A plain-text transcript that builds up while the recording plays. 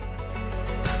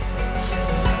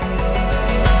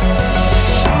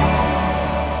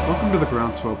Welcome to the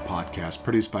Groundswell podcast,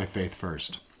 produced by Faith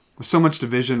First. With so much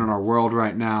division in our world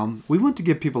right now, we want to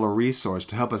give people a resource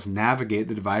to help us navigate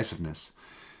the divisiveness.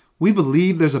 We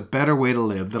believe there's a better way to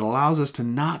live that allows us to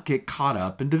not get caught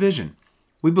up in division.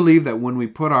 We believe that when we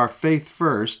put our faith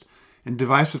first and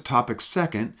divisive topics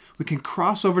second, we can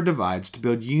cross over divides to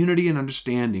build unity and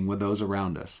understanding with those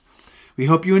around us. We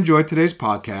hope you enjoyed today's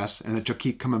podcast and that you'll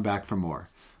keep coming back for more.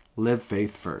 Live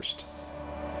faith first.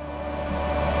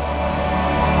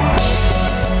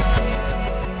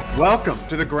 Welcome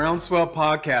to the Groundswell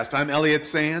podcast. I'm Elliot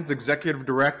Sands, Executive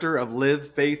Director of Live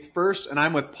Faith First, and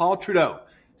I'm with Paul Trudeau,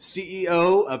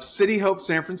 CEO of City Hope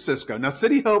San Francisco. Now,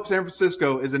 City Hope San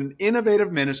Francisco is an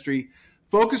innovative ministry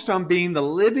focused on being the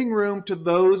living room to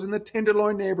those in the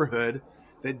Tenderloin neighborhood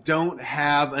that don't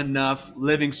have enough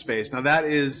living space. Now, that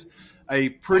is a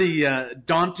pretty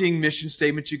daunting mission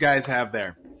statement you guys have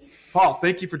there. Paul,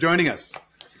 thank you for joining us.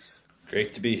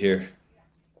 Great to be here.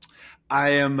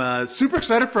 I am super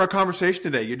excited for our conversation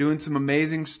today. You're doing some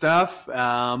amazing stuff.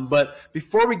 But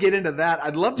before we get into that,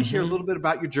 I'd love to hear a little bit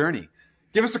about your journey.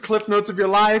 Give us a cliff notes of your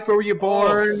life. Where were you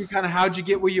born? Kind of how'd you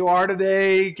get where you are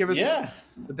today? Give us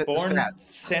the born stats.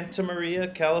 Santa Maria,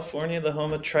 California, the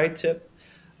home of Tri-Tip.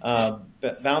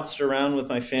 Bounced around with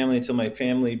my family until my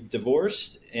family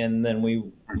divorced. And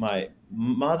then my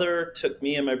mother took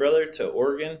me and my brother to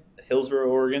Oregon, Hillsboro,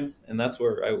 Oregon, and that's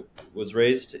where I was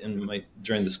raised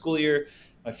during the school year.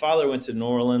 My father went to New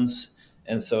Orleans,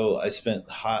 and so I spent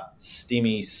hot,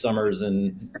 steamy summers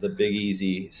in the Big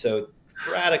Easy. So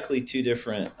radically two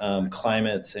different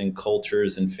climates and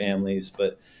cultures and families,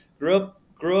 but grew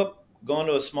up going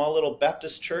to a small little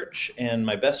Baptist church, and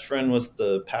my best friend was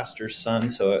the pastor's son.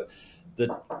 So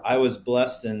I was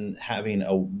blessed in having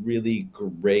a really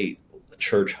great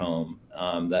church home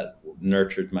that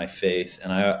nurtured my faith,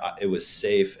 and it was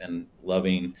safe and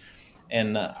loving.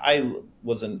 And I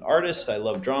was an artist. I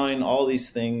love drawing. All these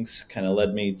things kind of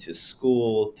led me to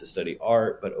school to study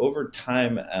art. But over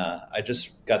time, I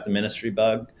just got the ministry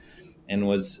bug and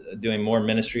was doing more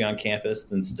ministry on campus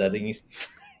than studying,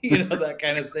 that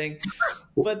kind of thing.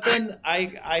 But then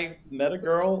I met a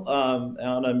girl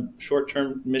on a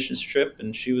short-term missions trip,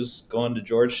 and she was going to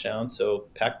Georgetown. So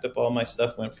packed up all my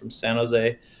stuff, went from San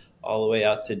Jose all the way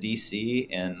out to D.C.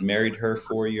 and married her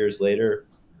 4 years later.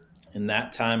 In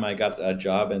that time, I got a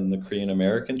job in the Korean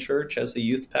American church as a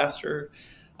youth pastor.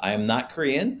 I am not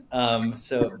Korean,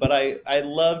 but I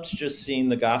loved just seeing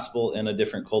the gospel in a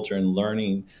different culture and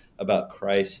learning about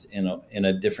Christ in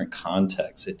a different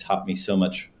context. It taught me so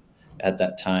much at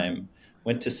that time.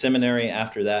 Went to seminary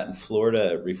after that in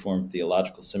Florida, Reformed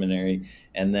Theological Seminary,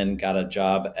 and then got a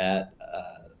job at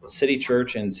City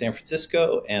Church in San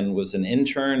Francisco and was an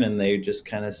intern, and they just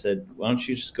kind of said, why don't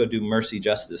you just go do mercy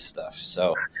justice stuff?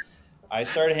 So I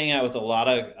started hanging out with a lot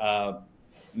of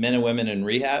men and women in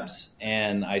rehabs,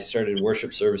 and I started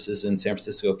worship services in San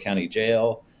Francisco County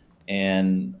Jail.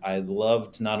 And I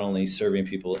loved not only serving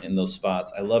people in those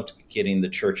spots, I loved getting the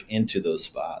church into those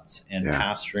spots and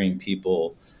pastoring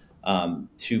people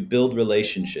to build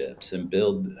relationships and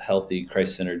build healthy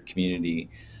Christ-centered community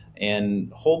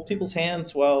and hold people's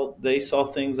hands while they saw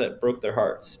things that broke their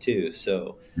hearts too.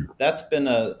 So that's been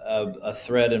a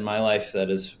thread in my life that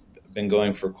has been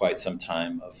going for quite some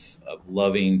time of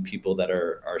loving people that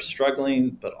are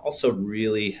struggling, but also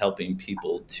really helping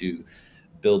people to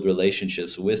build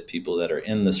relationships with people that are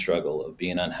in the struggle of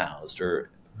being unhoused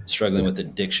or struggling with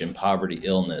addiction, poverty,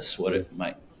 illness, what it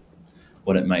might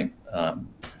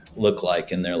look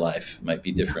like in their life might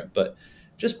be different, but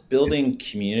just building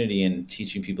community and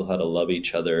teaching people how to love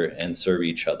each other and serve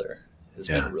each other has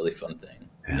been a really fun thing.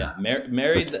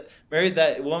 Married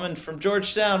that woman from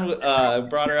Georgetown,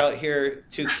 brought her out here,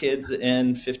 2 kids,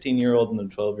 and 15-year-old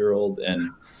and a 12-year-old,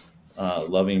 and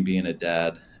loving being a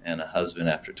dad and a husband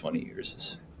after 20 years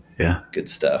is good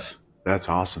stuff. That's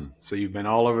awesome. So you've been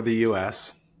all over the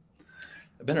U.S.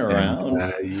 I've been around.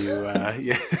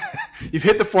 You've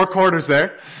hit the 4 corners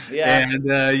there. Yeah.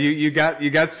 And you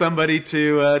got somebody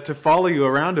to follow you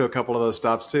around to a couple of those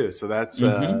stops too. So that's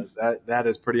that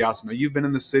is pretty awesome. Now, you've been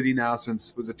in the city now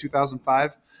since, was it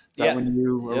 2005? Is that when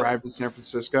you arrived in San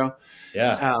Francisco?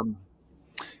 Yeah.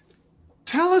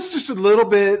 Tell us just a little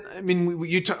bit. I mean,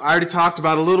 I already talked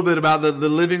about a little bit about the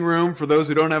living room for those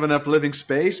who don't have enough living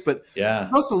space, but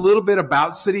tell us a little bit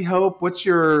about City Hope. What's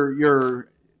your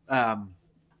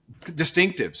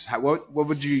distinctives? What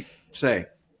would you say?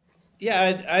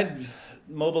 Yeah, I'd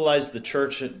mobilized the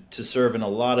church to serve in a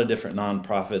lot of different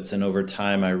nonprofits, and over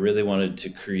time, I really wanted to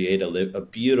create a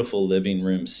beautiful living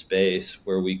room space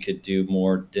where we could do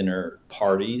more dinner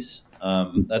parties.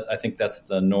 I think that's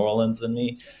the New Orleans in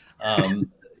me.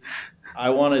 Um, I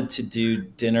wanted to do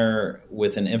dinner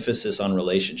with an emphasis on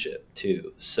relationship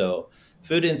too. So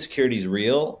food insecurity is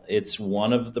real. It's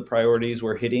one of the priorities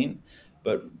we're hitting,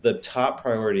 but the top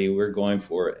priority we're going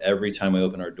for every time we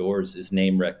open our doors is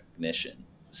name recognition.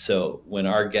 So when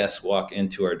our guests walk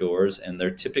into our doors, and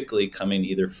they're typically coming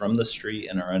either from the street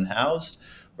and are unhoused,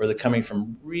 or they're coming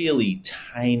from really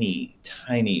tiny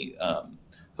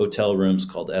hotel rooms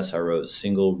called SROs,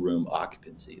 single room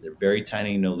occupancy. They're very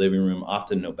tiny, no living room,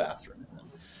 often no bathroom in them.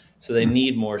 So they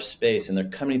need more space, and they're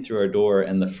coming through our door.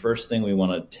 And the first thing we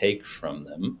want to take from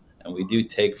them, and we do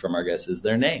take from our guests, is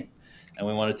their name. And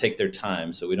we want to take their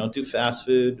time. So we don't do fast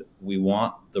food. We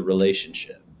want the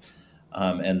relationship.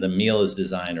 And the meal is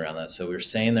designed around that. So we're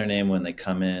saying their name when they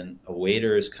come in. A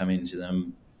waiter is coming to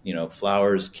them,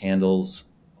 flowers, candles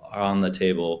are on the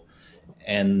table.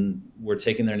 And we're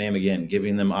taking their name again,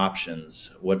 giving them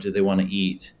options. What do they want to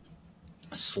eat?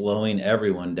 Slowing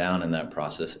everyone down in that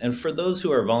process. And for those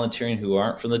who are volunteering who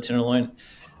aren't from the Tenderloin,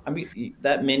 I mean,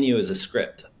 that menu is a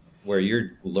script where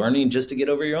you're learning just to get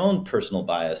over your own personal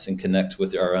bias and connect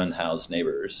with our unhoused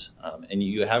neighbors. And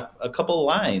you have a couple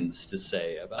lines to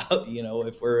say about,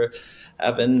 if we're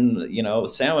having,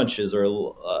 sandwiches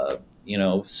or,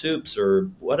 soups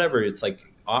or whatever. It's like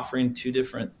offering two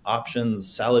different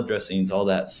options, salad dressings, all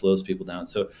that slows people down.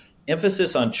 So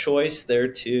emphasis on choice there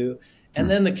too. And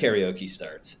then the karaoke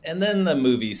starts, and then the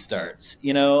movie starts,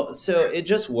 so it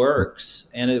just works.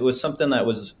 And it was something that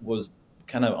was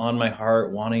kind of on my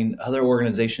heart, wanting other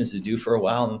organizations to do for a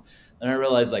while. And then I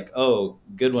realized, like, oh,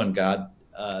 good one, God.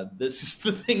 This is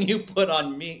the thing you put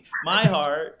on my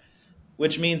heart,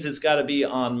 which means it's got to be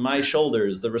on my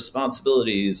shoulders, the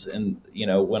responsibilities. And,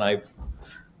 when I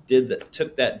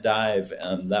took that dive,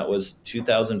 that was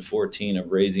 2014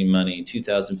 of raising money.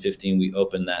 2015, we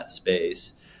opened that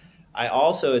space. I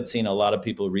also had seen a lot of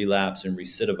people relapse and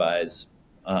recidivize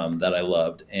that I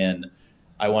loved. And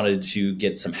I wanted to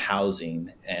get some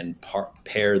housing and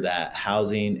pair that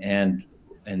housing and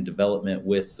development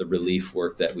with the relief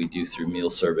work that we do through meal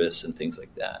service and things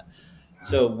like that.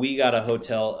 So we got a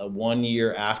hotel 1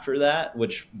 year after that,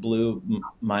 which blew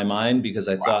my mind, because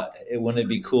I thought, wouldn't it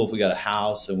be cool if we got a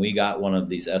house and we got one of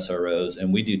these SROs,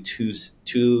 and we do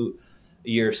 2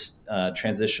 years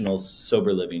transitional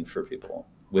sober living for people,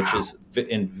 which is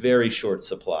in very short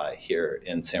supply here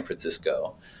in San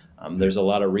Francisco. There's a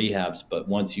lot of rehabs, but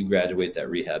once you graduate that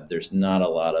rehab, there's not a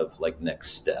lot of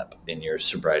next step in your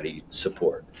sobriety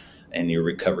support and your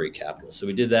recovery capital. So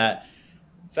we did that.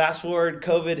 Fast forward,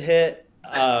 COVID hit.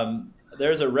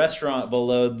 There's a restaurant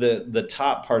below the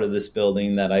top part of this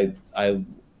building that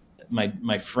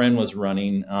my friend was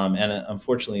running, and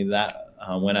unfortunately that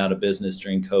went out of business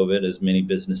during COVID, as many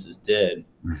businesses did.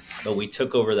 But we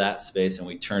took over that space and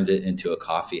we turned it into a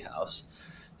coffee house.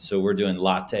 So we're doing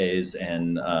lattes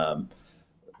and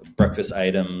breakfast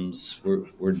items.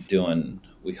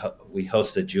 We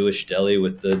host a Jewish deli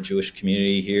with the Jewish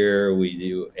community here. We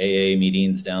do AA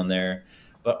meetings down there.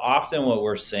 But often what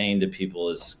we're saying to people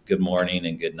is good morning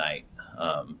and good night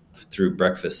through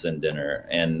breakfast and dinner,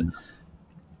 and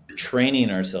training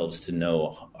ourselves to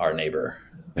know our neighbor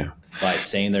by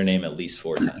saying their name at least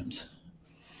 4 times.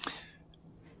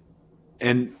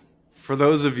 And for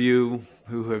those of you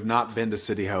who have not been to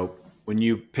City Hope, when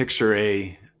you picture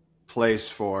a place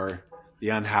for the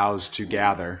unhoused to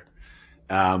gather,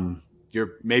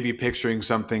 you're maybe picturing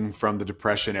something from the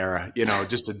Depression era,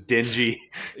 just a dingy,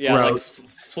 gross, like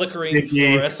flickering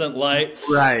fluorescent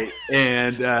lights. Right.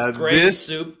 And gray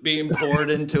soup being poured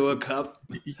into a cup.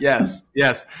 Yes.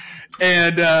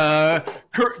 And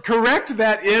correct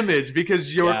that image,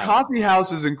 because your coffee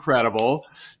house is incredible.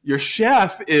 Your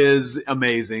chef is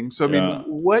amazing. So, I mean,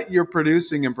 what you're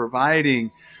producing and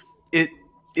providing, it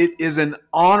is an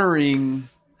honoring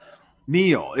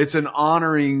meal. It's an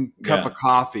honoring cup of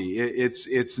coffee.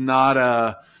 It's not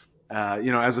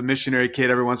as a missionary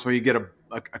kid, every once in a while you get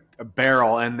a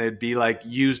barrel and there'd be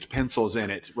used pencils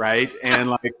in it, right?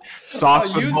 And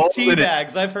socks with holes in it. Used tea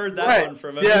bags. I've heard that one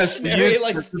from a missionary.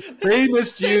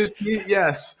 Famous used tea.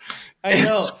 Yes. I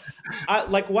know.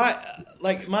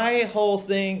 My whole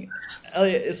thing,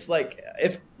 Elliot, is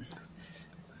if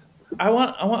I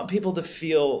want people to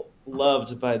feel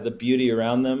loved by the beauty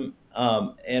around them.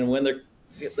 And when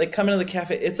they come into the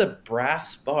cafe, it's a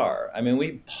brass bar. I mean,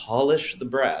 we polish the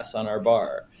brass on our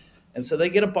bar. And so they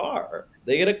get a bar.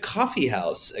 They get a coffee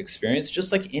house experience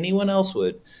just like anyone else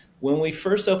would. When we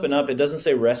first open up, it doesn't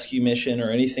say rescue mission or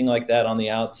anything like that on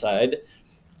the outside.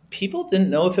 People didn't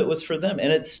know if it was for them.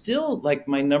 And it's still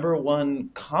my number one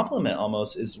compliment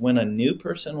almost is when a new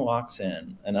person walks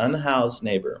in, an unhoused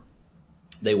neighbor,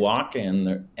 they walk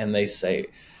in and they say,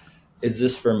 is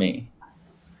this for me?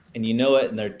 And you know it,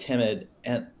 and they're timid.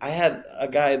 And I had a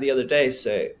guy the other day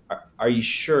say, are you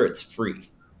sure it's free?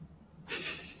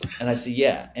 And I said,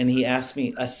 yeah. And he asked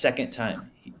me a second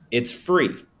time, it's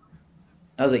free.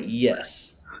 I was like,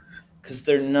 yes. Because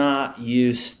they're not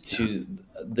used to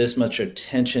this much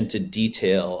attention to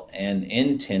detail and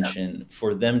intention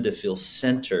for them to feel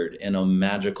centered in a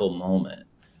magical moment.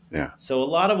 Yeah. So a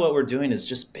lot of what we're doing is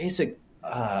just basic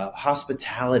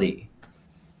hospitality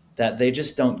that they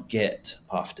just don't get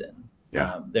often.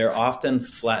 Yeah. They're often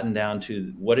flattened down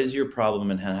to what is your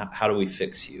problem and how do we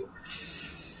fix you?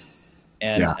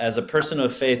 And as a person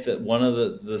of faith, that one of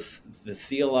the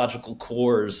theological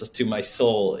cores to my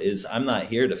soul is I'm not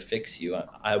here to fix you.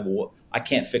 I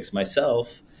can't fix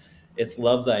myself. It's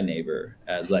love thy neighbor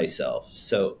as thyself.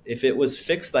 So if it was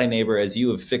fix thy neighbor as you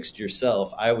have fixed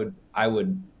yourself, I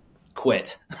would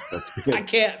quit. I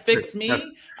can't fix me.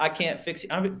 I can't fix you.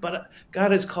 But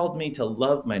God has called me to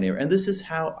love my neighbor. And this is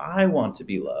how I want to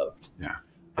be loved. Yeah.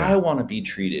 I want to be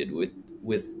treated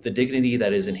with the dignity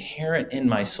that is inherent in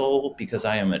my soul because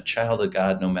I am a child of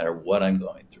God no matter what I'm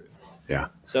going through. Yeah.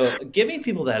 So giving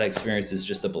people that experience is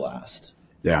just a blast.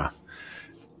 Yeah.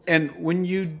 And when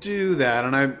you do that,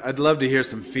 and I'd love to hear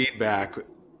some feedback,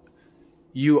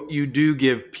 you do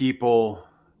give people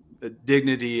the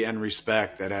dignity and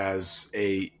respect that as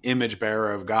a image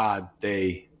bearer of God,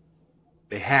 they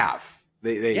have.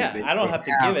 They I don't have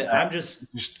to give it. I'm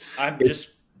just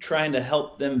trying to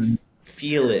help them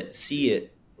feel it, see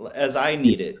it as I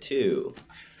need it too.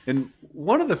 And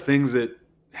one of the things that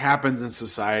happens in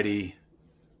society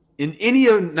in any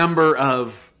number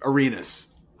of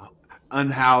arenas,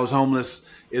 unhoused, homeless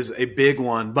is a big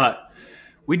one, but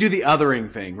we do the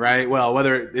othering thing, right? Well,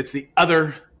 whether it's the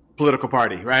other political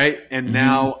party, right? And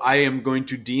now I am going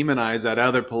to demonize that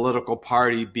other political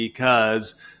party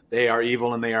because they are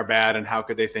evil and they are bad, and how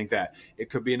could they think that? It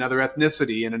could be another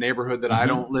ethnicity in a neighborhood that I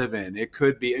don't live in. It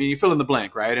could be, I mean, you fill in the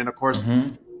blank, right? And of course,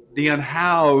 the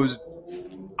unhoused,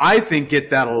 I think, get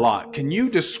that a lot. Can you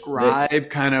describe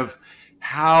kind of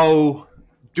how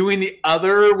doing the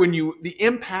other, the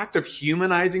impact of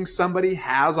humanizing somebody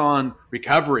has on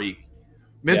recovery,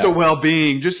 mental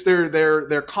well-being, just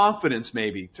their confidence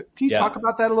maybe? Can you talk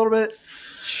about that a little bit?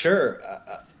 Sure.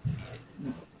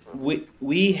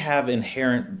 We have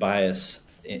inherent bias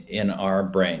in our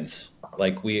brains.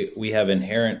 Like we have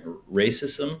inherent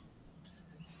racism.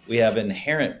 We have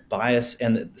inherent bias.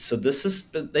 And so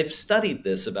they've studied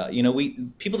this about,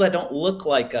 people that don't look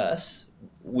like us,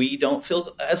 we don't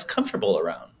feel as comfortable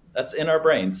around. That's in our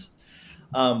brains.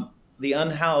 The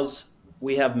unhoused,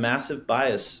 we have massive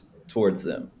bias towards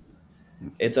them.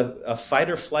 It's a fight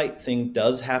or flight thing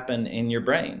does happen in your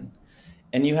brain.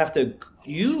 And you have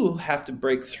to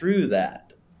break through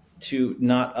that to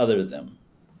not other them.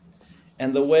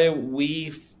 And the way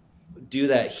we do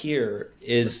that here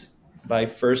is by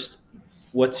first,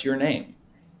 what's your name?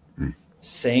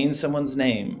 Saying someone's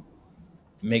name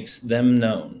makes them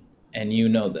known, and you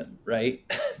know them, right?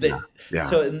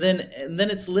 So and then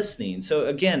it's listening. So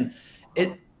again,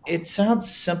 it sounds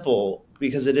simple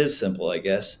because it is simple, I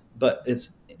guess, but it's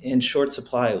in short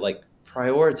supply, like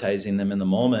prioritizing them in the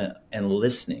moment and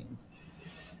listening.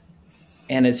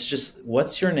 And it's just,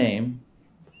 what's your name?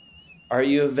 Are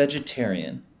you a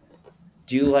vegetarian?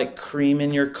 Do you like cream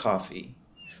in your coffee?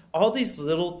 All these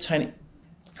little tiny,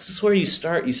 this is where you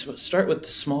start. You start with the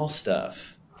small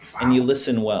stuff and you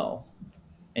listen well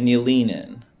and you lean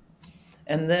in.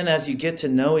 And then as you get to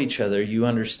know each other, you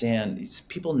understand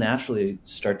people naturally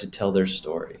start to tell their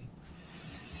story.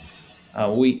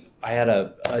 I had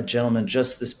a gentleman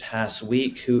just this past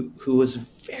week who was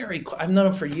very, I've known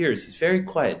him for years. He's very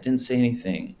quiet, didn't say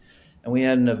anything. And we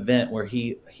had an event where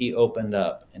he opened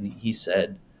up and he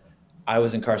said, I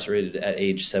was incarcerated at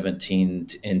age 17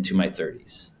 into my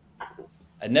 30s.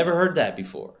 I'd never heard that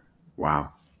before.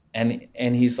 Wow. And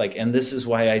he's like, and this is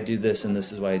why I do this, and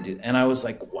this is why I do. And I was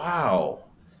like, wow,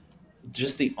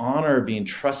 just the honor of being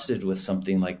trusted with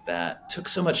something like that took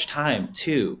so much time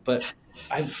too. But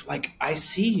I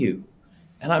see you,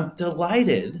 and I'm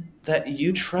delighted that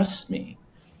you trust me.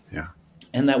 Yeah.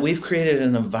 And that we've created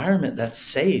an environment that's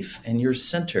safe and you're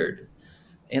centered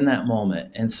in that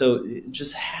moment. And so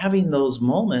just having those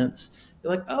moments,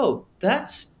 you're like, oh,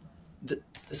 this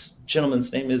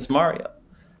gentleman's name is Mario.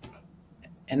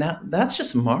 And that's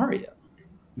just Mario.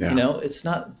 Yeah. It's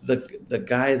not the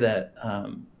guy that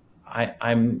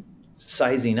I'm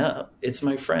sizing up. It's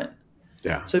my friend.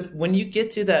 Yeah. So when you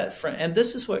get to that friend, and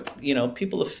this is what,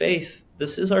 people of faith,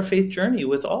 this is our faith journey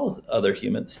with all other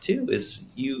humans too, is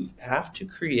you have to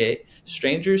create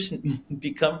strangers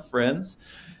become friends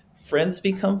friends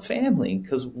become family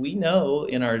because we know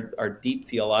in our deep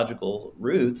theological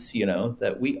roots,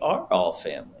 that we are all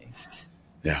family.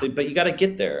 Yeah. So, but you got to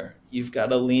get there. You've got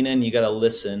to lean in. You got to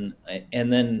listen.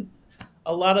 And then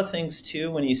a lot of things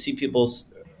too, when you see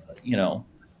people's,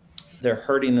 they're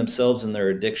hurting themselves in their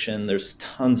addiction. There's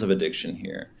tons of addiction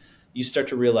here. You start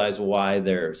to realize why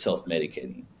they're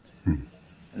self-medicating. And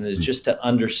it's just to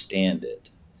understand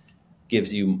it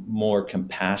gives you more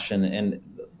compassion. And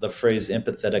the phrase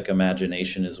empathetic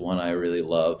imagination is one I really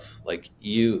love. Like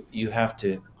you have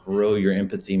to grow your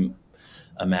empathy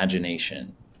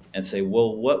imagination and say,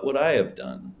 well, what would I have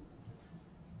done?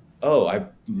 Oh, I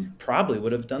probably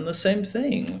would have done the same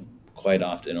thing quite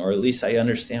often, or at least I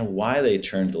understand why they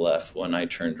turned left when I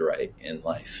turned right in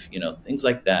life. Things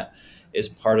like that is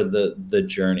part of the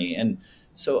journey. And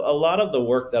so a lot of the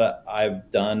work that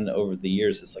I've done over the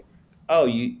years is like, oh,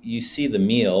 you see the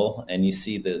meal and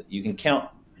you can count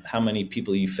how many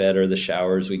people you fed or the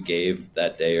showers we gave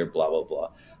that day or blah, blah,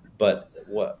 blah. But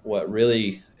what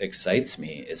really excites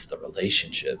me is the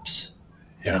relationships.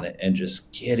 Yeah. And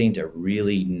just getting to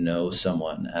really know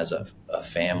someone as a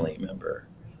family member.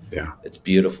 Yeah. It's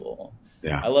beautiful.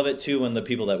 Yeah. I love it too when the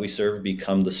people that we serve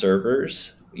become the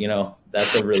servers.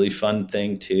 That's a really fun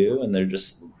thing too. And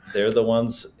they're the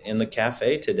ones in the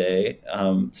cafe today.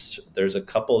 There's a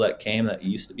couple that came that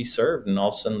used to be served, and all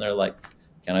of a sudden they're like,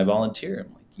 can I volunteer?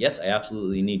 I'm like, yes, I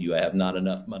absolutely need you. I have not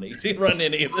enough money to run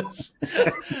any of this.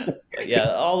 But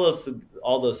yeah, all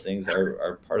those things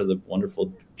are part of the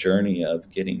wonderful journey of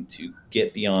getting to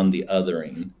get beyond the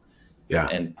othering,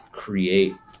 and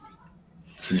create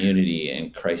community,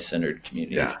 and Christ-centered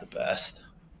community is the best.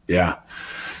 Yeah.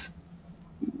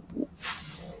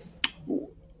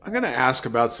 I'm going to ask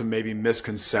about some maybe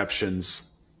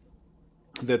misconceptions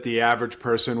that the average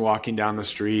person walking down the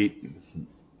street,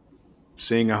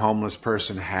 seeing a homeless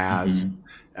person has.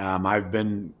 Mm-hmm. I've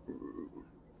been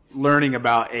learning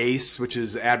about ACE, which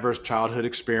is Adverse Childhood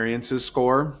Experiences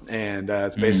Score. And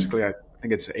it's basically, I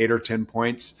think it's 8 or 10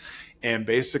 points. And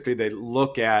basically they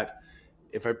look at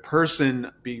if a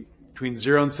person between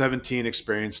 0 and 17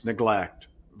 experienced neglect,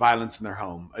 violence in their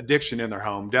home, addiction in their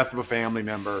home, death of a family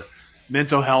member,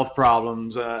 mental health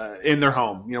problems in their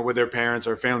home, with their parents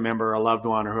or a family member or a loved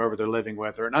one or whoever they're living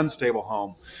with, or an unstable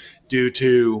home due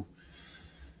to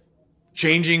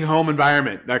changing home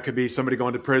environment. That could be somebody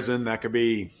going to prison, that could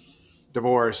be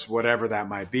divorce, whatever that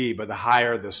might be. But the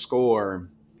higher the score,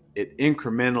 it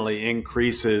incrementally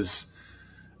increases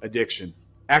addiction.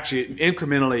 Actually,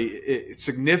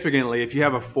 significantly, if you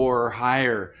have a 4 or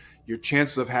higher, your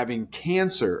chances of having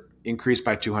cancer increase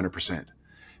by 200%.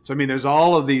 So, there's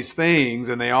all of these things,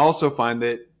 and they also find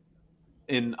that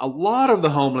in a lot of the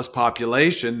homeless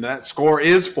population, that score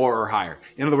is 4 or higher.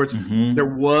 In other words, there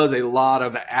was a lot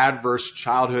of adverse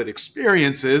childhood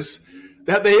experiences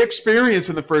that they experienced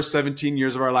in the first 17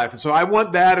 years of our life. And so I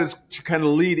want that as to kind of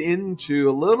lead into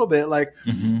a little bit like,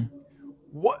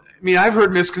 I've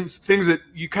heard things that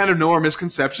you kind of know are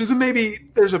misconceptions, and maybe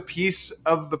there's a piece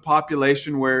of the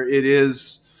population where it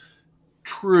is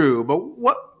true. But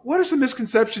what are some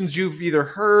misconceptions you've either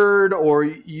heard or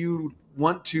you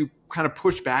want to kind of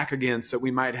push back against that we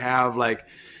might have, like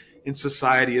in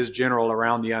society as general,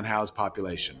 around the unhoused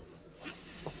population?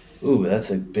 Ooh, that's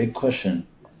a big question.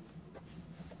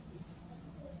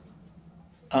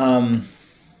 I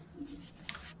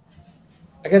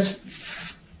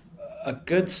guess a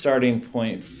good starting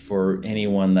point for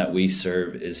anyone that we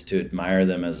serve is to admire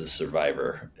them as a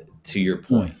survivor. To your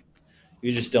point,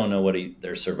 you just don't know what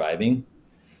they're surviving.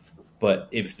 But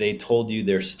if they told you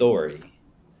their story,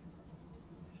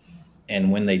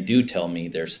 and when they do tell me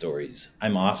their stories,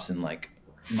 I'm often like,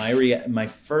 my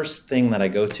first thing that I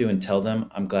go to and tell them,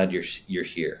 I'm glad you're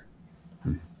here.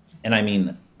 And I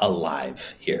mean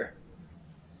alive here.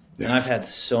 Yeah. And I've had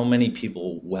so many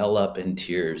people well up in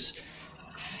tears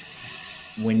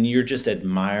when you're just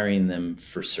admiring them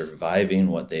for surviving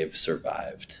what they've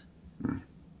survived.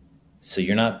 So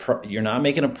you're not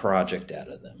making a project out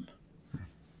of them,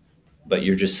 but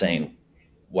you're just saying,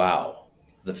 wow,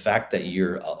 the fact that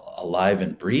you're alive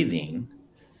and breathing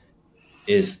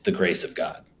is the grace of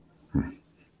God.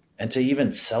 And to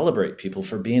even celebrate people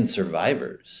for being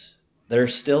survivors. They're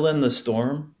still in the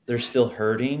storm. They're still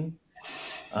hurting.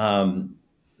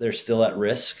 They're still at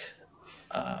risk.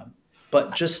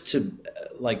 But just to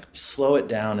slow it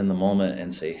down in the moment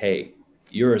and say, hey,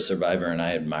 you're a survivor and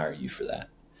I admire you for that.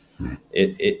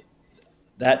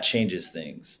 That changes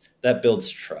things. That builds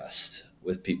trust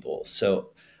with people.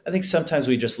 So I think sometimes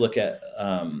we just look at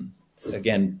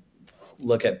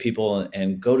people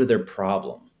and go to their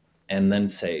problem and then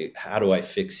say, how do I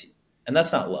fix you? And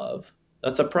that's not love.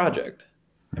 That's a project.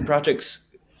 and projects,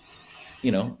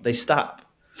 they stop.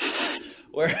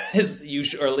 Whereas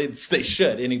or at least they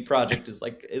should. Any project is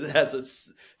like, it has a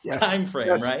Yes. time frame,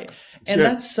 Yes. right? And Sure.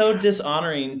 that's so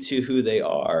dishonoring to who they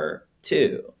are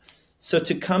too. So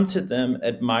to come to them,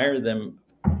 admire them,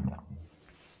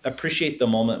 appreciate the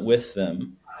moment with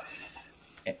them,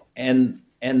 and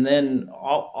then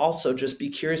also just be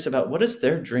curious about what is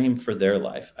their dream for their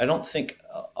life. I don't think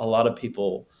a lot of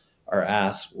people are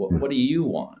asked, what do you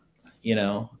want?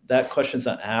 That question's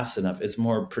not asked enough. It's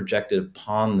more projected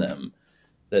upon them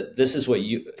that this is what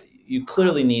you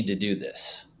clearly need to do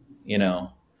this.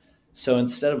 So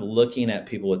instead of looking at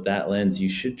people with that lens, you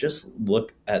should just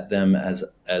look at them as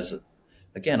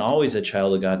again, always a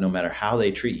child of God, no matter how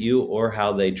they treat you or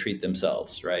how they treat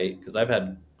themselves, right? Because I've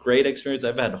had great experience.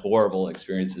 I've had horrible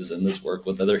experiences in this work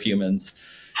with other humans.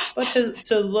 But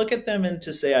to look at them and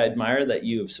to say, I admire that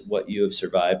what you have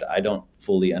survived. I don't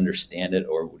fully understand it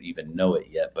or would even know it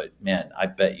yet, but man, I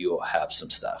bet you will have some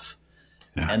stuff.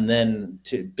 Yeah. And then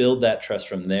to build that trust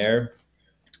from there.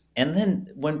 And then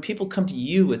when people come to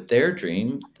you with their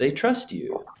dream, they trust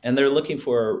you and they're looking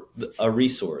for a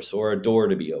resource or a door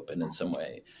to be opened in some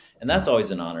way. And that's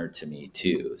always an honor to me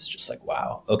too. It's just like,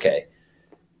 wow, okay,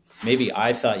 maybe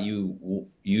I thought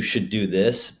you should do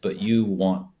this, but you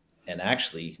want and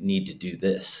actually need to do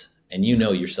this. And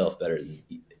yourself better than,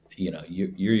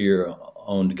 you're your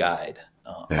own guide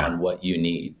on what you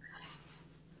need.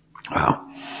 Wow.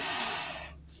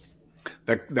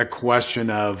 The question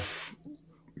of,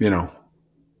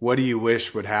 what do you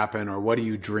wish would happen, or what do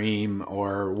you dream,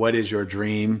 or what is your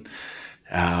dream?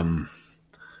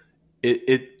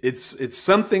 It's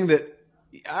something that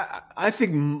I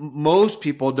think most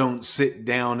people don't sit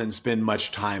down and spend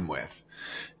much time with.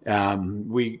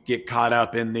 We get caught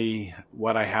up in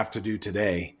what I have to do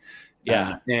today.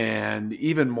 Yeah. And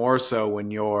even more so when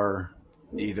you're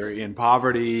either in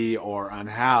poverty or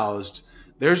unhoused,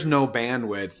 there's no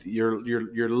bandwidth.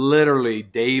 You're literally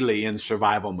daily in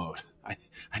survival mode.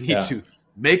 I need to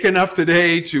make enough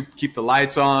today to keep the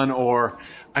lights on, or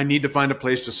I need to find a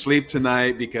place to sleep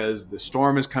tonight because the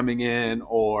storm is coming in,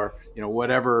 or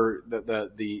whatever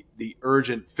the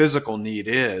urgent physical need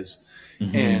is.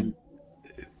 Mm-hmm. And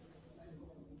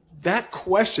that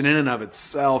question in and of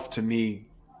itself, to me,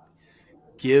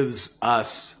 gives a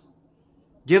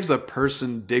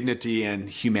person dignity and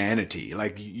humanity.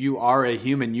 Like, you are a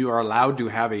human, you are allowed to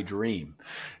have a dream.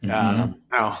 Mm-hmm.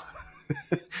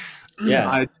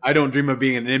 Now, I don't dream of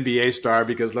being an NBA star,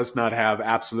 because let's not have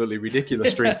absolutely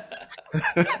ridiculous dreams.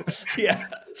 Yeah.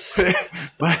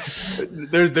 But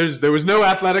there was no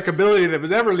athletic ability that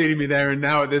was ever leading me there, and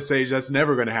now at this age, that's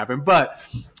never going to happen. But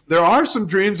there are some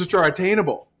dreams which are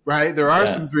attainable, right? There are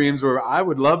some dreams where I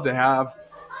would love to have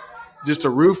just a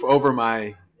roof over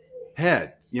my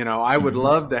head. I would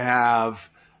love to have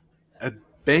a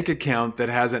bank account that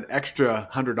has an extra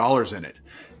 $100 in it.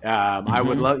 I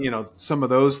would love, some of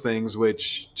those things,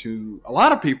 which to a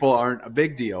lot of people aren't a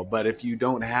big deal, but if you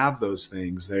don't have those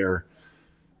things, they're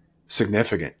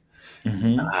significant.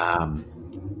 Mm-hmm.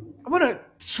 I want to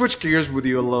switch gears with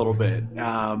you a little bit.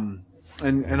 And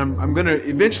I'm going to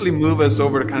eventually move us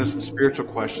over to kind of some spiritual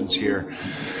questions here.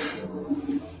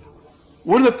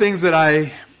 One of the things that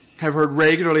I have heard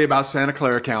regularly about Santa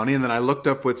Clara County, and then I looked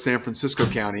up with San Francisco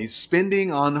County,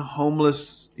 spending on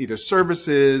homeless either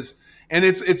services, and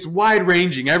it's wide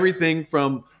ranging, everything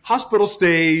from hospital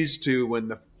stays to when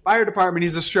the fire department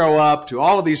needs to show up to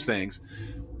all of these things.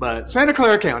 But Santa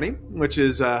Clara County, which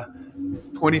is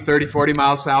 20, 30, 40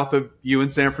 miles south of you in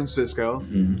San Francisco,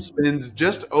 spends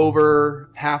just over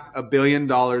 $500 million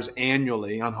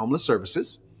annually on homeless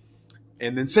services.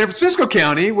 And then San Francisco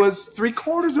County was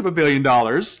 $750 million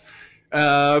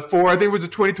for, I think it was a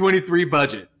 2023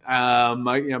 budget.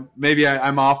 Maybe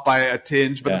I'm off by a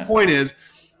tinge, but the point is,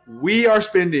 we are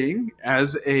spending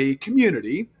as a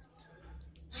community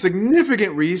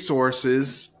significant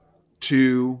resources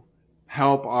to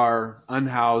help our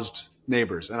unhoused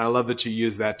neighbors. And I love that you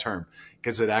use that term,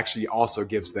 because it actually also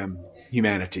gives them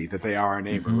humanity, that they are a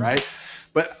neighbor, right?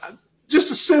 But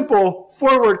just a simple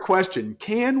forward question: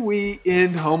 can we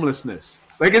end homelessness?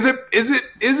 Like, is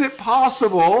it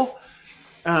possible?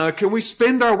 Can we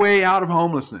spend our way out of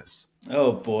homelessness?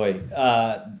 Oh boy,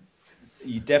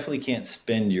 you definitely can't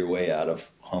spend your way out of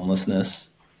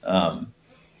homelessness,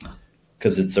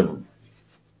 because it's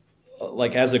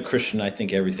like, as a Christian, I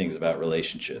think everything's about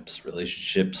relationships with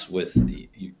the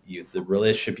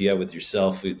relationship you have with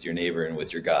yourself, with your neighbor, and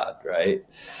with your God, right?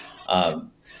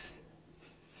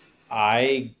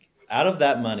 Out of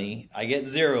that money, I get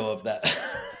zero of that.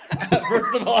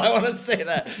 First of all, I want to say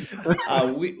that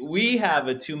we have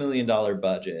a $2 million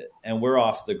budget, and we're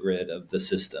off the grid of the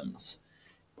systems.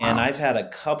 And Wow. I've had a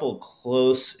couple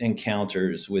close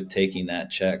encounters with taking that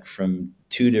check from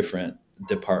two different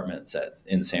departments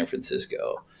in San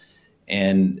Francisco.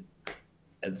 And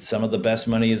some of the best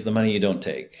money is the money you don't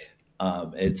take.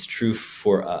 It's true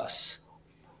for us.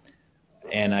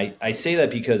 And I say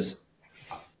that because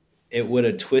it would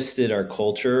have twisted our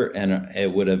culture, and I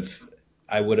would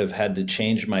have had to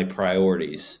change my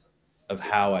priorities of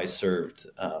how I served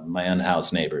my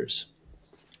unhoused neighbors.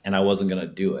 And I wasn't going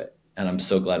to do it. And I'm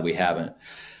so glad we haven't,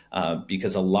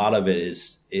 because a lot of it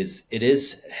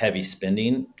is heavy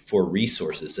spending for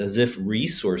resources, as if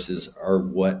resources are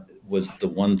what was the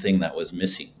one thing that was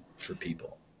missing for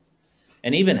people.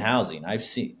 And even housing, I've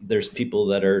seen there's people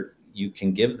that you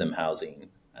can give them housing.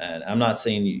 And I'm not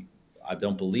saying I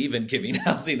don't believe in giving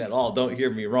housing at all. Don't hear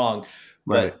me wrong.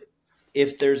 Right. But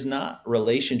if there's not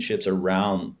relationships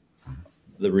around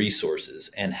the resources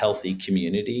and healthy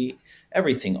community,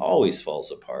 everything always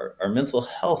falls apart. Our mental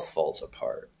health falls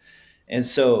apart. And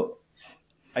so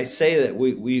I say that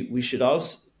we should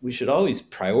always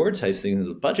prioritize things in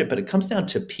the budget, but it comes down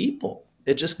to people.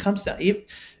 It just comes down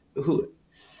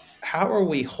how are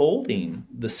we holding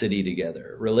the city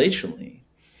together relationally?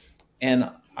 And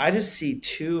I just see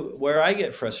where I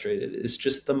get frustrated is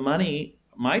just the money,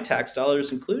 my tax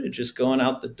dollars included, just going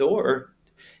out the door,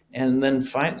 and then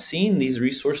seeing these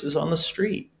resources on the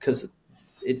street, because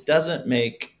it doesn't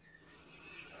make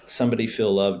somebody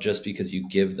feel loved just because you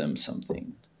give them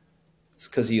something. It's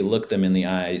because you look them in the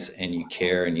eyes and you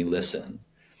care and you listen.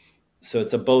 So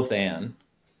it's a both and.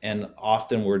 And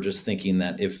often we're just thinking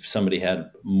that if somebody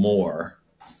had more,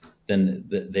 then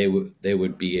they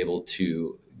would be able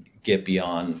to get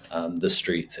beyond the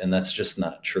streets. And that's just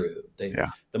not true.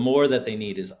 The more that they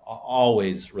need is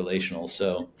always relational.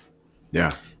 So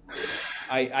yeah.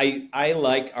 I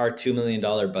like our $2 million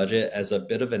budget as a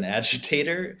bit of an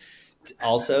agitator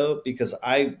also, because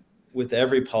with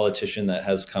every politician that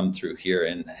has come through here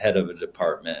and head of a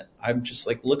department, I'm just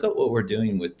like, look at what we're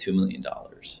doing with $2 million.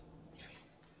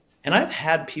 And I've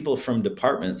had people from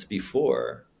departments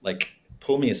before, like,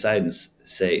 pull me aside and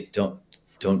say, don't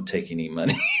take any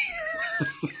money.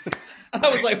 I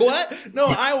was like, what? No,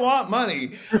 I want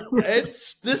money.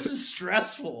 This is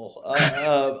stressful.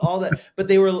 All that. But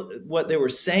what they were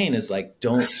saying is like,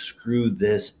 don't screw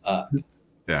this up.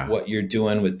 Yeah. What you're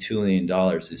doing with $2 million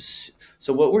is,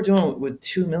 so what we're doing with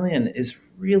 2 million is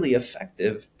really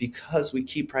effective because we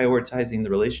keep prioritizing the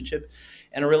relationship.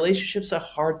 And a relationship's a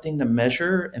hard thing to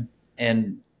measure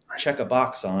and check a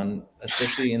box on,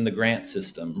 especially in the grant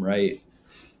system, right?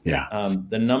 Yeah.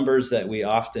 The numbers that we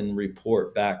often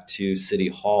report back to City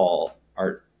Hall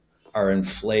are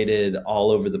inflated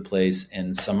all over the place,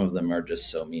 and some of them are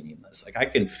just so meaningless. Like I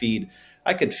could feed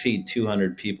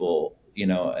 200 people, in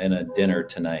a dinner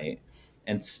tonight,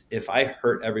 and if I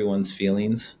hurt everyone's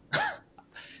feelings,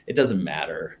 it doesn't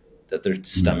matter that their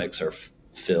stomachs are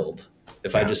filled.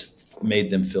 If I just made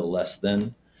them feel less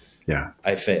than,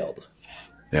 I failed.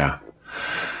 Yeah.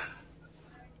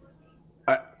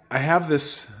 I have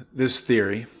this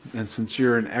theory, and since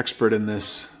you're an expert in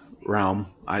this realm,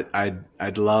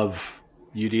 I'd love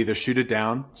you to either shoot it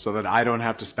down so that I don't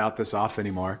have to spout this off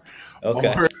anymore,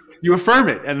 okay, or you affirm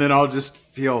it, and then I'll just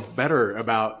feel better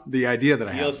about the idea that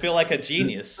I have. You'll feel like a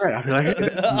genius. Right. I feel like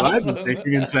it's what I've been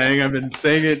thinking and saying. I've been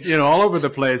saying it, all over the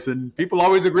place, and people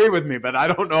always agree with me, but I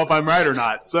don't know if I'm right or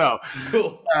not. So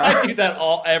cool. I do that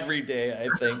every day, I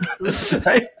think.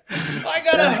 Right? I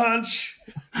got a hunch.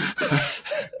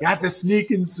 Got the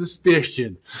sneaking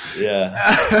suspicion.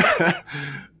 Yeah.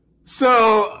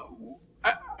 So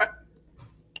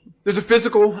there's a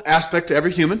physical aspect to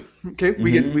every human. Okay,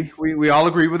 we all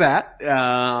agree with that,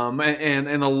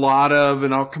 and a lot of,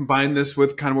 and I'll combine this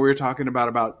with kind of what we were talking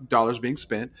about dollars being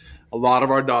spent. A lot of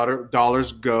our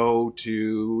dollars go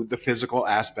to the physical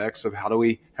aspects of how do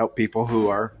we help people who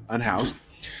are unhoused,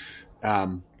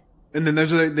 and then there's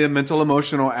the mental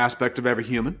emotional aspect of every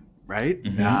human, right?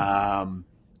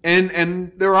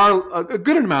 And there are a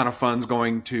good amount of funds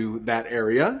going to that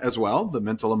area as well, the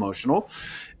mental emotional.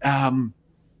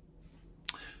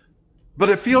 But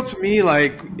it feels to me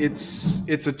like it's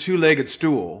a two-legged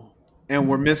stool, and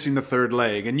we're missing the third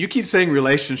leg. And you keep saying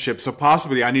relationships, so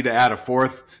possibly I need to add a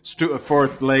fourth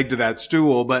leg to that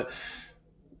stool. But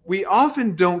we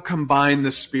often don't combine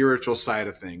the spiritual side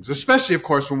of things, especially, of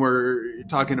course, when we're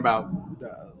talking about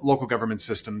local government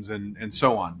systems and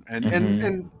so on.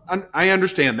 And I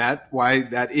understand why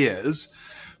that is.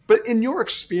 But in your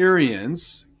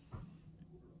experience,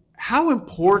 how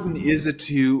important is it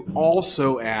to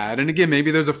also add, and again,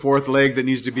 maybe there's a fourth leg that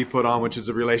needs to be put on, which is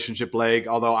a relationship leg,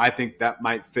 although I think that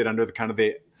might fit under the kind of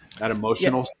that Yeah,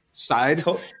 emotional side.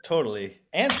 totally.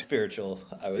 And spiritual,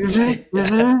 I would say.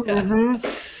 Mm-hmm, mm-hmm,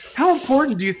 mm-hmm. How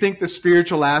important do you think the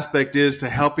spiritual aspect is to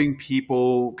helping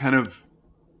people kind of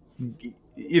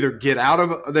either get out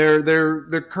of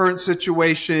their current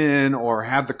situation or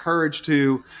have the courage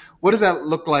to? What does that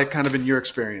look like kind of in your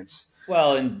experience?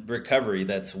 Well, in recovery,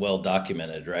 that's well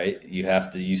documented, right?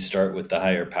 You start with the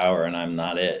higher power, and I'm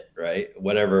not it, right?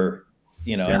 Whatever,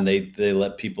 Yeah. and they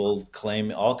let people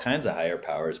claim all kinds of higher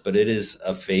powers, but it is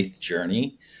a faith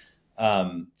journey.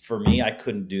 For me, I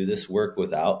couldn't do this work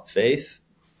without faith,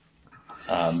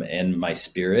 and my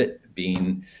spirit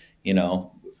being,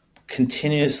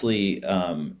 continuously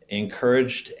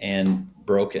encouraged and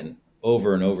broken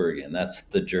over and over again. That's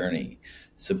the journey.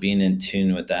 So being in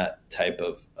tune with that type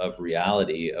of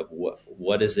reality of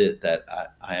what is it that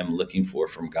I am looking for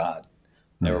from God,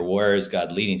 or where is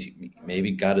God leading to me? Maybe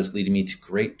God is leading me to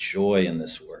great joy in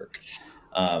this work,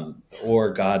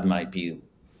 or God might be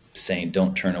saying,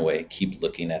 "Don't turn away, keep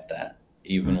looking at that,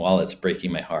 even while it's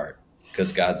breaking my heart,"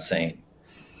 because God's saying,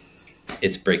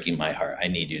 "It's breaking my heart. I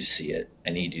need you to see it. I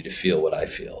need you to feel what I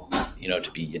feel.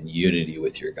 To be in unity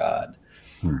with your God."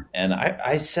 And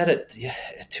I said it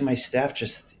to my staff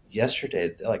just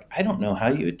yesterday. Like, I don't know how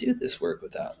you would do this work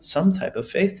without some type of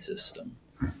faith system.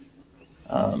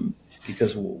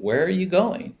 Because where are you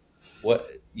going? What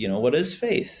is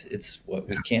faith? It's what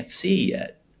we can't see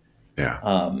yet.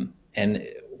 Yeah. And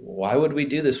why would we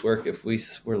do this work if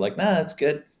we're like, nah, that's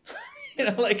good.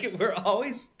 Like we're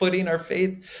always putting our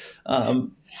faith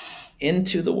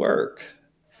into the work.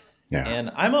 Yeah.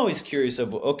 And I'm always curious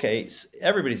of, okay,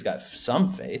 everybody's got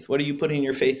some faith. What are you putting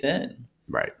your faith in?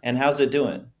 Right. And how's it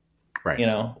doing? Right.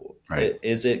 Right.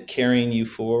 Is it carrying you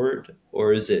forward,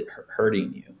 or is it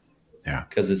hurting you? Yeah.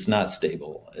 Because it's not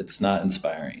stable. It's not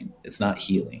inspiring. It's not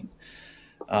healing.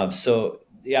 So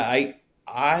yeah,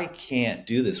 I can't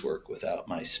do this work without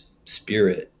my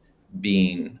spirit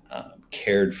being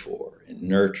cared for and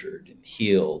nurtured and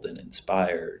healed and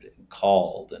inspired and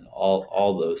called and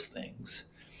all those things.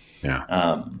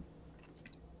 Yeah.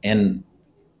 And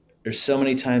there's so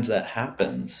many times that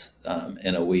happens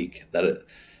in a week that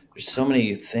there's so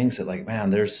many things that, like, man,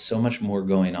 there's so much more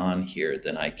going on here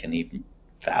than I can even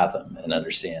fathom and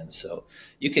understand. So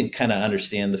you can kind of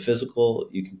understand the physical,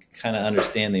 you can kind of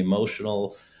understand the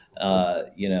emotional, but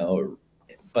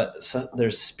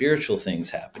there's spiritual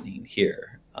things happening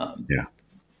here.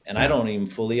 And I don't even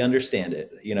fully understand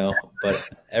it, but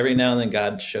every now and then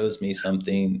God shows me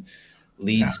something,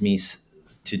 leads me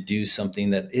to do something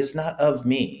that is not of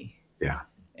me. Yeah.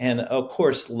 And of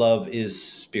course, love is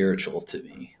spiritual to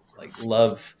me. Like,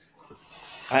 love,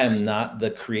 I am not the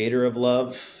creator of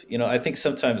love. I think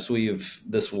sometimes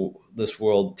this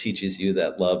world teaches you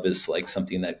that love is like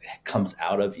something that comes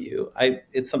out of you.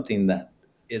 It's something that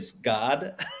is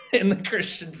God in the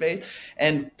Christian faith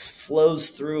and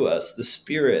flows through us, the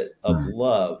spirit of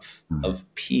love, of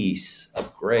peace,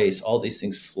 of grace, all these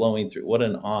things flowing through. What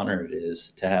an honor it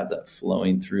is to have that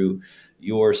flowing through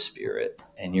your spirit,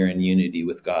 and you're in unity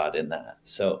with God in that.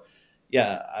 So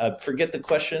yeah, I forget the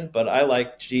question, but I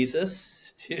like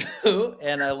Jesus too.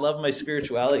 And I love my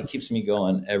spirituality. It keeps me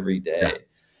going every day.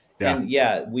 Yeah.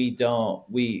 And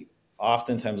we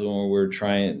oftentimes when we're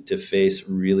trying to face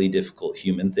really difficult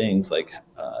human things like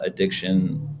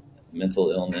addiction,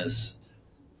 mental illness,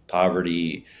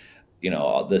 poverty,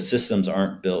 the systems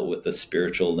aren't built with a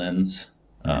spiritual lens.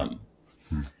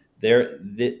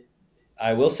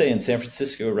 I will say in San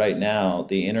Francisco right now,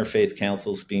 the Interfaith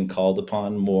Council is being called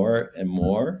upon more and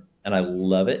more, and I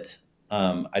love it.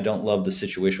 I don't love the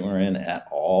situation we're in at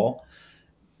all.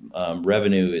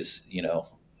 Revenue is,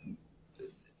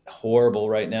 horrible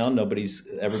right now.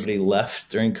 Everybody left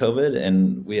during COVID,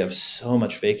 and we have so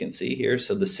much vacancy here.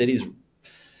 So the city's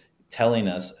telling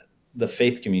us, the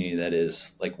faith community, that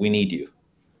is, like, we need you.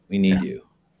 We need you.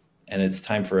 And it's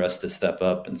time for us to step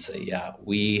up and say, yeah,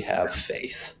 we have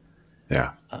faith.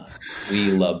 Yeah.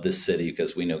 We love this city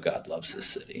because we know God loves this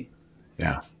city.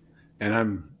 Yeah.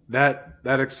 And that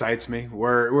excites me.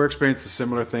 We're experiencing a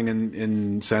similar thing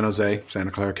in San Jose,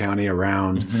 Santa Clara County,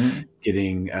 around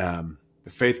getting the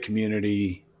faith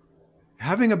community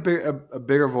having a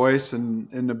bigger voice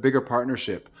and a bigger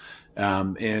partnership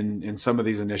in some of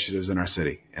these initiatives in our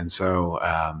city. And so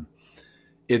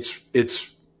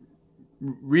it's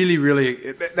really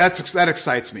that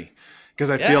excites me,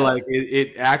 because I feel like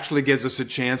it actually gives us a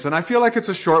chance, and I feel like it's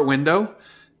a short window,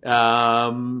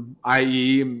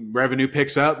 i.e. revenue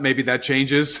picks up, maybe that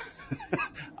changes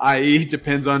i.e.,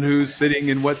 depends on who's sitting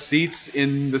in what seats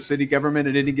in the city government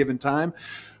at any given time.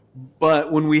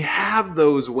 But when we have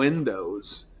those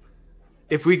windows,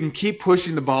 if we can keep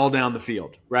pushing the ball down the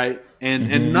field, right, and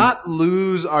Mm-hmm. not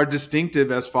lose our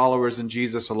distinctive as followers in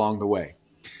Jesus along the way,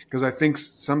 because I think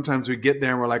sometimes we get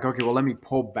there and we're like, okay, well, let me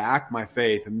pull back my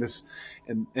faith,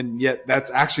 and yet that's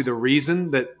actually the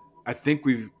reason that I think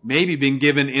we've maybe been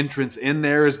given entrance in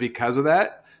there is because of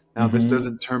that. Now, this Mm-hmm.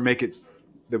 doesn't make it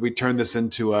that we turn this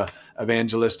into a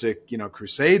evangelistic,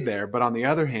 crusade there, but on the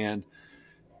other hand,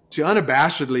 to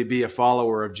unabashedly be a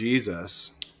follower of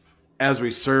Jesus as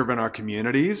we serve in our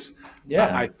communities,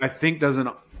 Yeah. I think does an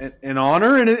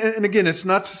honor. And again, it's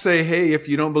not to say, hey, if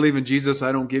you don't believe in Jesus,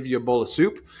 I don't give you a bowl of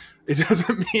soup. It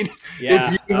doesn't mean if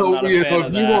Yeah. I'm not a fan of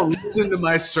if you that. won't listen to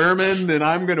my sermon, then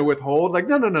I'm going to withhold. Like,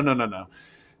 no.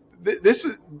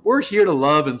 We're here to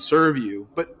love and serve you,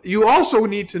 but you also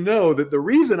need to know that the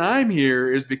reason I'm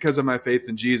here is because of my faith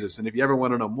in Jesus. And if you ever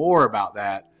want to know more about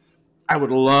that, I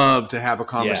would love to have a Yeah.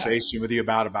 conversation with you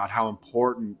about how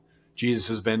important Jesus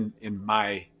has been in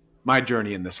my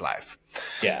journey in this life.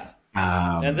 Yeah.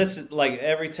 And Um, this is like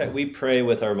every time we pray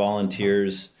with our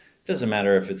volunteers, doesn't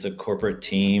matter if it's a corporate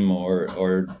team or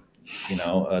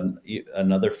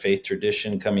another faith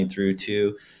tradition coming through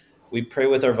too. We pray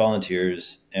with our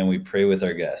volunteers and we pray with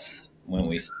our guests. When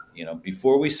we,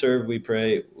 before we serve, we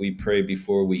pray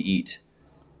before we eat.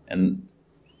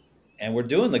 And we're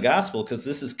doing the gospel because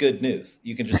this is good news.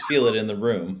 You can just feel it in the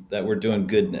room that we're doing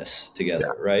goodness yeah,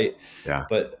 together, right? yeah.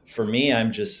 But for me,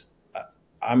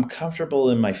 I'm comfortable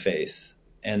in my faith,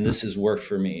 and this has worked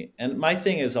for me. And my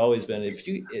thing has always been, if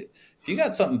you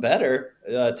got something better,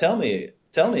 tell me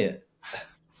it.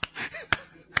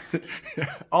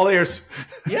 All ears.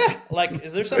 Yeah, like,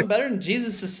 is there something better than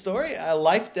Jesus' story?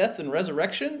 Life, death, and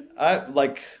resurrection?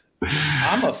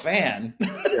 I'm a fan.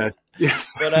 Yes.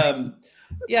 Yes. But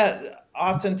yeah,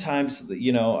 oftentimes,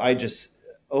 I just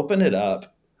open it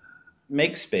up,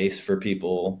 make space for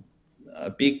people,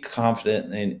 be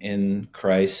confident in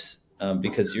Christ,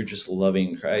 because you're just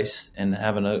loving Christ and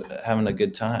having a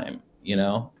good time,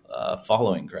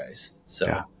 following Christ. Yeah.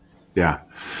 So Yeah.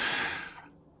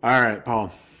 All right,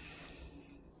 Paul.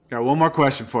 Got one more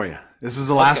question for you. This is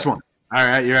the last okay. one. All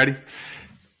right, you ready?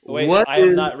 Wait, What I am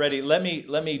is not ready. Let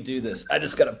me do this. I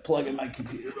just gotta plug in my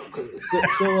computer real quick.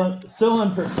 So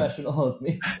unprofessional of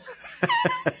me.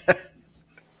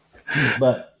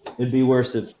 But it'd be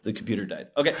worse if the computer died.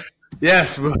 Okay.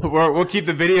 Yes, we'll keep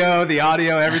the video, the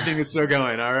audio, everything is still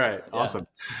going. All right, Yeah. awesome.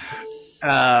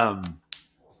 And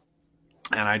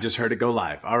I just heard it go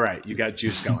live. All right, you got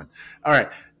juice going. All right,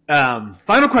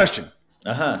 final question.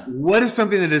 Uh-huh. What is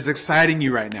something that is exciting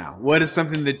you right now? What is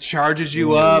something that charges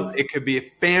you up? Ooh. It could be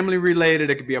family related.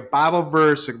 It could be a Bible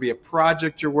verse. It could be a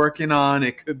project you're working on.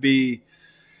 It could be,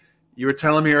 you were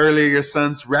telling me earlier, your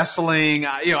son's wrestling.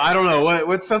 I don't know.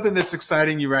 What's something that's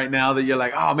exciting you right now that you're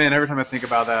like, oh man, every time I think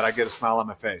about that, I get a smile on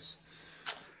my face.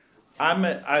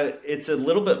 It's a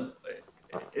little bit,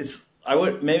 I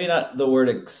would, maybe not the word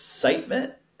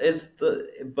excitement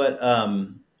but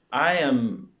I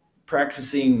am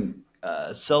practicing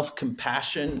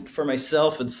self-compassion for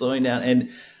myself and slowing down. And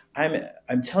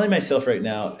I'm telling myself right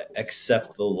now,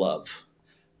 accept the love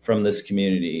from this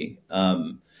community.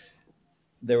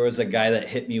 There was a guy that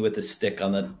hit me with a stick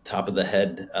on the top of the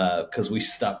head because we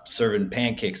stopped serving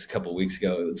pancakes a couple of weeks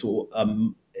ago. It was,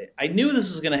 I knew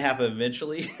this was going to happen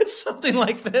eventually, something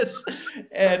like this,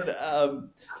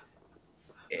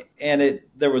 and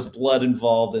there was blood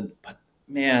involved. But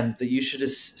man, that you should have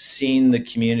seen the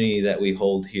community that we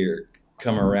hold here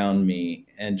come around me,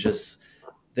 and just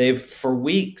they've for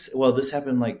weeks. Well, this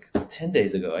happened like 10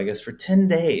 days ago, I guess. For 10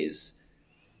 days,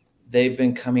 they've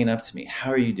been coming up to me.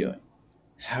 How are you doing?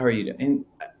 How are you doing? And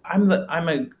I'm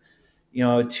a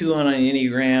 2 on an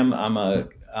Enneagram.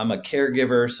 I'm a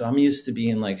caregiver, so I'm used to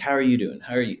being like, how are you doing?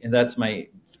 How are you? And that's my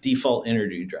default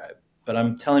energy drive. But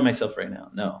I'm telling myself right now,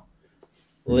 no.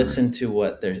 Listen to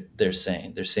what they're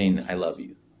saying. They're saying, I love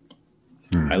you.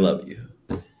 I love you.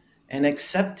 And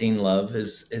accepting love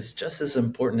is just as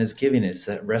important as giving. It's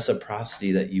that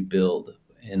reciprocity that you build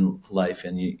in life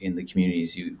and in the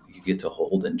communities you get to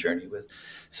hold and journey with.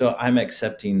 So I'm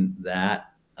accepting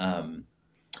that.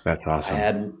 That's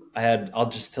awesome. I'll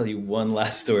just tell you one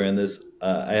last story on this.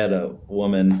 I had a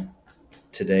woman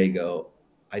today go,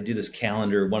 I do this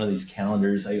calendar, one of these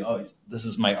calendars. This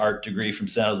is my art degree from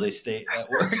San Jose State at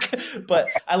work, but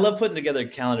I love putting together a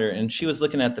calendar. And she was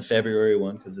looking at the February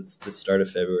one because it's the start of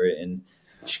February. And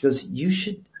she goes, you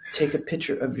should take a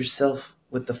picture of yourself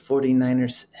with the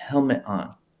 49ers helmet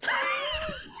on.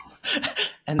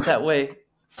 And that way,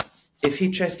 if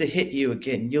he tries to hit you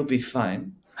again, you'll be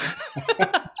fine.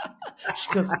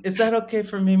 She goes, "Is that okay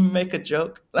for me to make a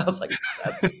joke?" And I was like,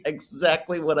 "That's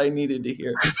exactly what I needed to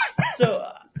hear." So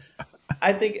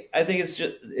I think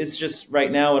it's just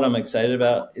right now what I'm excited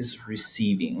about is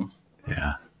receiving.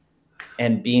 Yeah.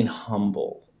 And being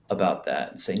humble about that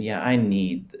and saying, yeah, I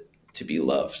need to be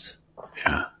loved.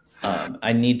 Yeah.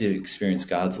 I need to experience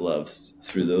God's love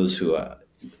through those who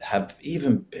have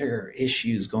even bigger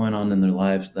issues going on in their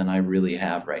lives than I really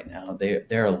have right now.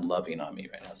 They're loving on me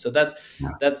right now. So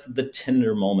that's the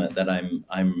tender moment that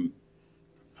I'm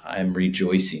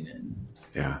rejoicing in.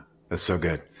 Yeah. That's so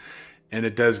good. And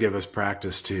it does give us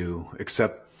practice to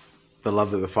accept the love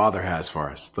that the Father has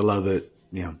for us, the love that,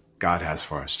 God has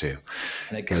for us too.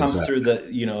 And it comes through the,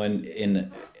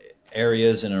 in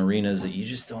areas and arenas that you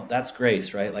just don't, that's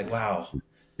grace, right? Like, wow.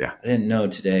 Yeah. I didn't know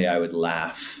today I would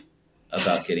laugh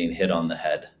about getting hit on the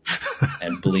head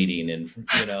and bleeding and,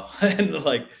 and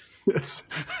like. Yes.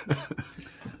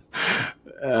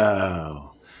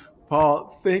 Oh,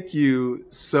 Paul, thank you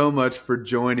so much for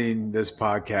joining this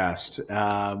podcast.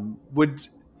 Would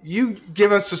you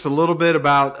give us just a little bit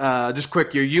about, just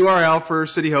quick, your URL for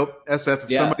City Hope SF,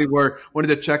 if somebody wanted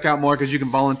to check out more, because you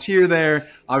can volunteer there.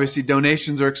 Obviously,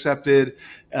 donations are accepted.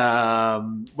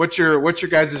 What's your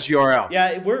guys' URL?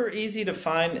 Yeah, we're easy to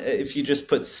find if you just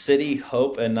put City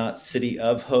Hope and not City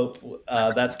of Hope.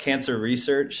 That's cancer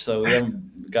research, so we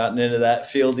haven't gotten into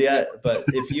that field yet. But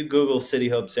if you Google City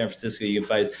Hope San Francisco, you can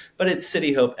find it. But it's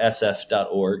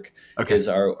cityhopesf.org is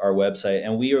our website,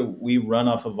 and we run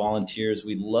off of volunteers.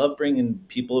 We love bringing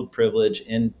people of privilege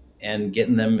in and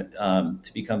getting them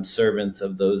to become servants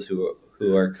of those who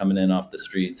are coming in off the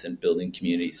streets and building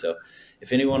community. So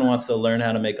if anyone wants to learn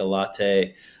how to make a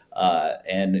latte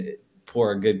and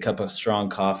pour a good cup of strong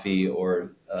coffee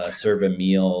or serve a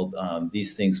meal,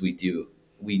 these things we do.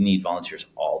 We need volunteers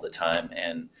all the time,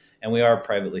 and we are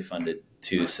privately funded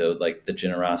too. So like the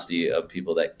generosity of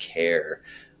people that care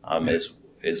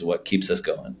is what keeps us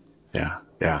going.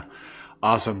 Yeah.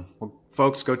 Awesome. Well,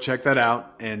 folks, go check that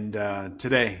out. And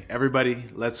today, everybody,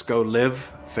 let's go live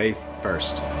faith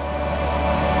first.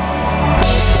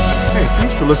 Hey,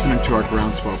 thanks for listening to our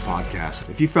Groundswell podcast.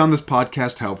 If you found this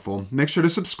podcast helpful, make sure to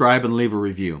subscribe and leave a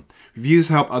review. Reviews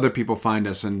help other people find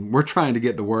us, and we're trying to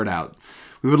get the word out.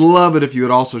 We would love it if you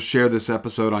would also share this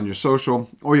episode on your social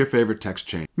or your favorite text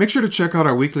chain. Make sure to check out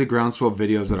our weekly Groundswell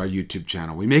videos at our YouTube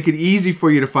channel. We make it easy for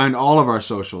you to find all of our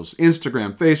socials: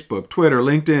 Instagram, Facebook, Twitter,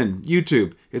 LinkedIn,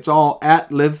 YouTube. It's all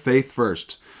at Live Faith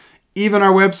First. Even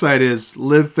our website is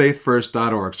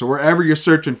livefaithfirst.org. So wherever you're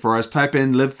searching for us, type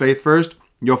in Live Faith First.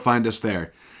 You'll find us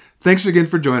there. Thanks again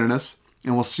for joining us,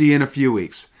 and we'll see you in a few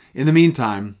weeks. In the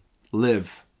meantime,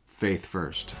 live faith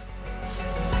first.